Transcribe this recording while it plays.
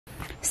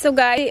So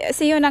guys,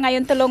 see you na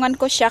ngayon, tulungan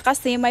ko siya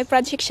kasi may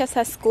project siya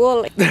sa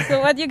school.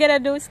 So what you gonna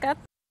do,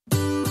 Scott?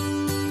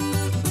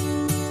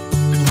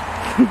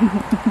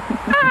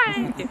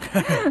 Hi!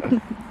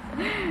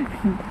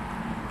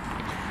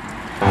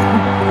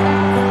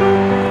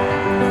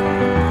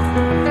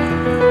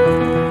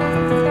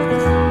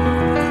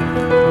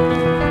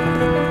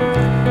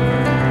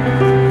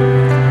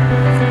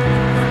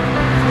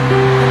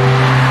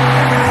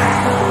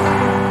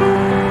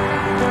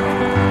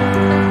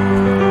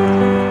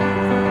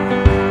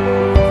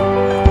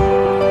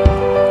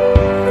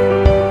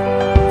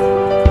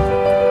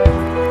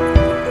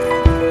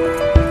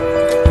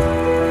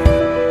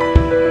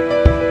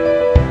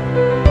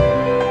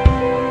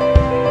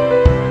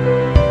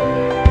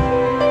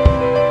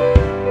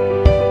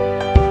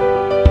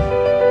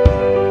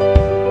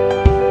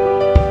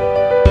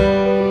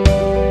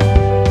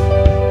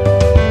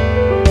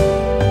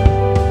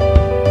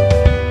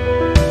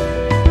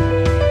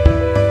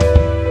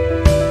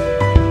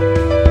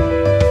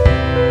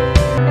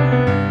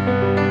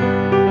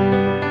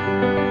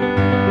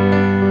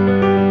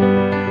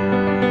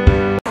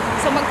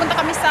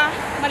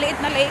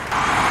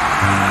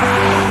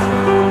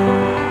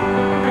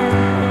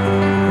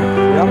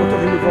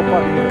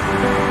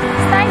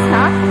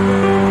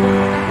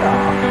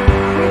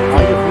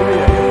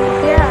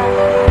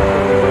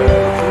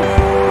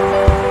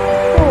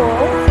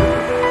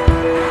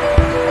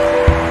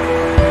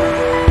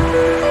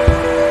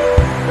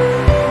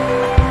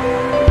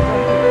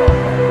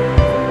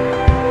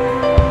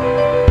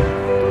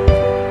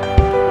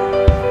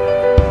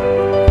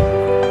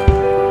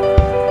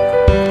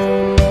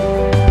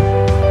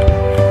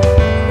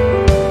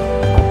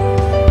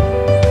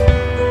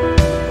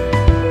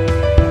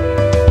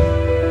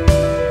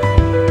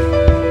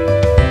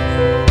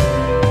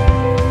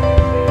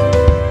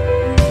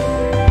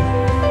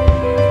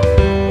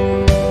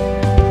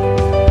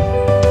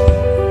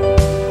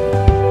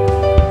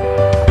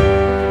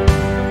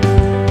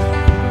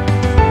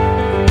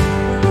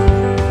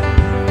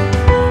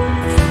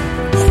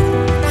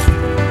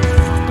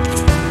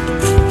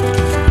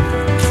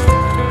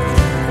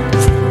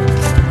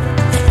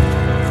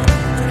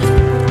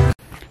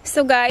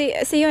 So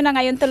guys, see you na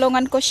ngayon,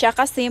 tulungan ko siya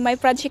kasi may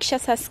project siya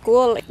sa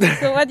school.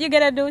 So what you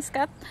gonna do,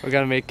 Scott? We're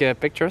gonna make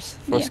pictures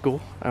for school,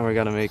 and we're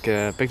gonna make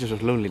pictures of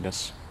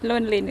loneliness.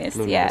 Loneliness,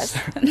 yes.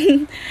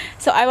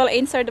 So I will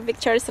insert the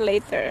pictures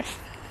later.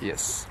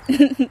 Yes.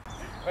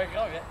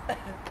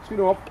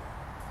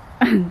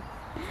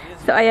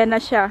 So ayan na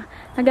siya.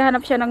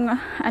 Naghahanap siya ng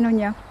ano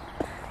niya,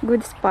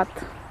 good spot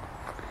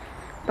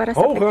para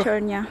sa picture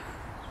niya.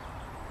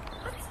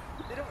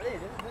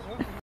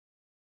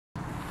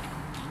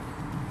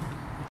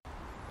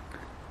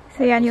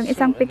 So yan, yung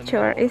isang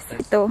picture is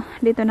ito,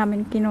 dito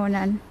namin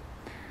kinunan.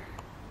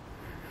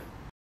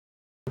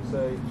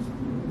 Say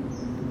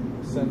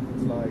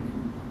sentence like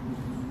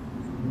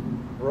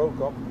broke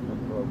up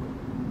and broken.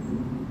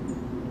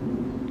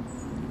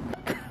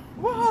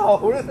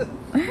 Wow,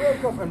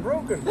 broke up and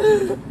broken.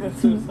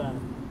 That's so sad.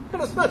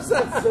 That's so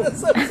sad.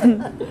 That's so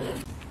sad.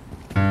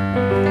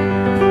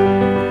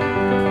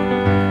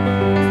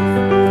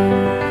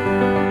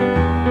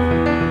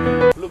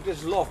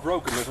 This is love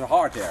broken. There's a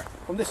heart there.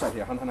 From this side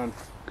here.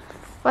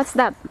 What's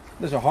that?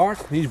 There's a heart.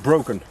 He's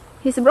broken.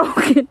 He's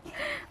broken.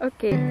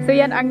 Okay. So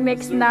yan ang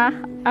next na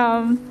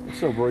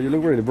So bro, you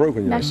look really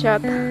broken. Na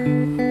shot.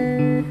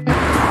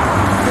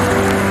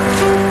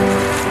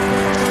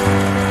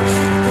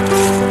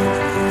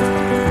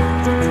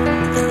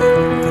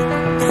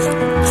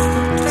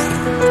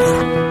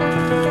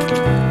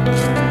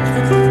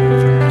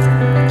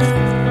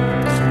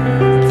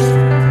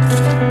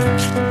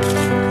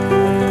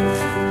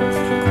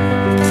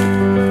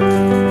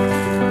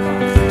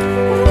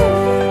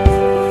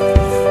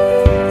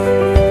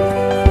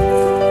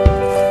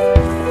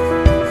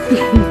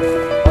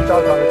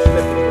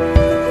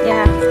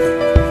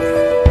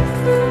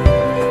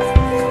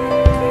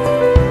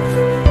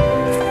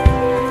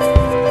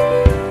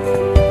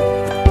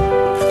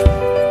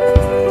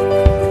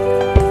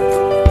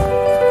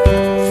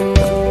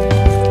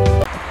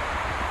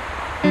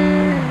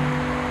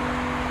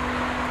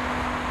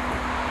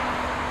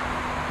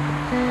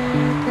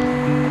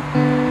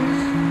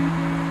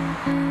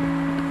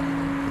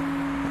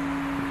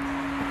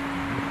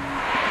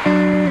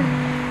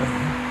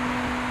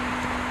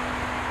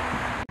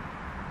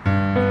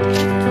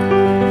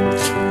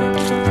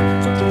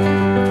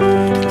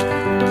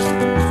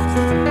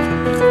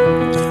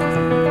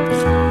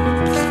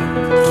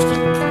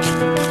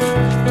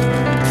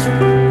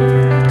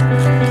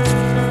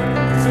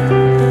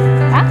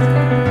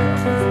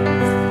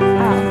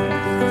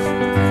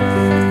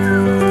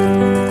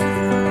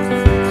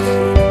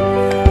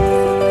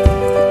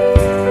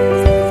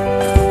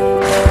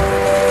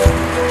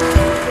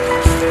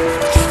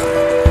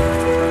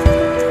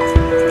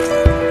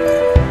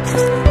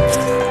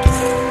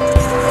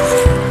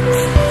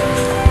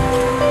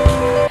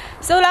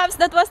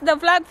 That was the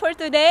vlog for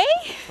today.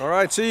 All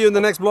right, see you in the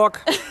next vlog.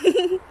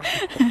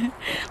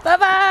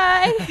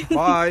 Bye-bye.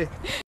 Bye.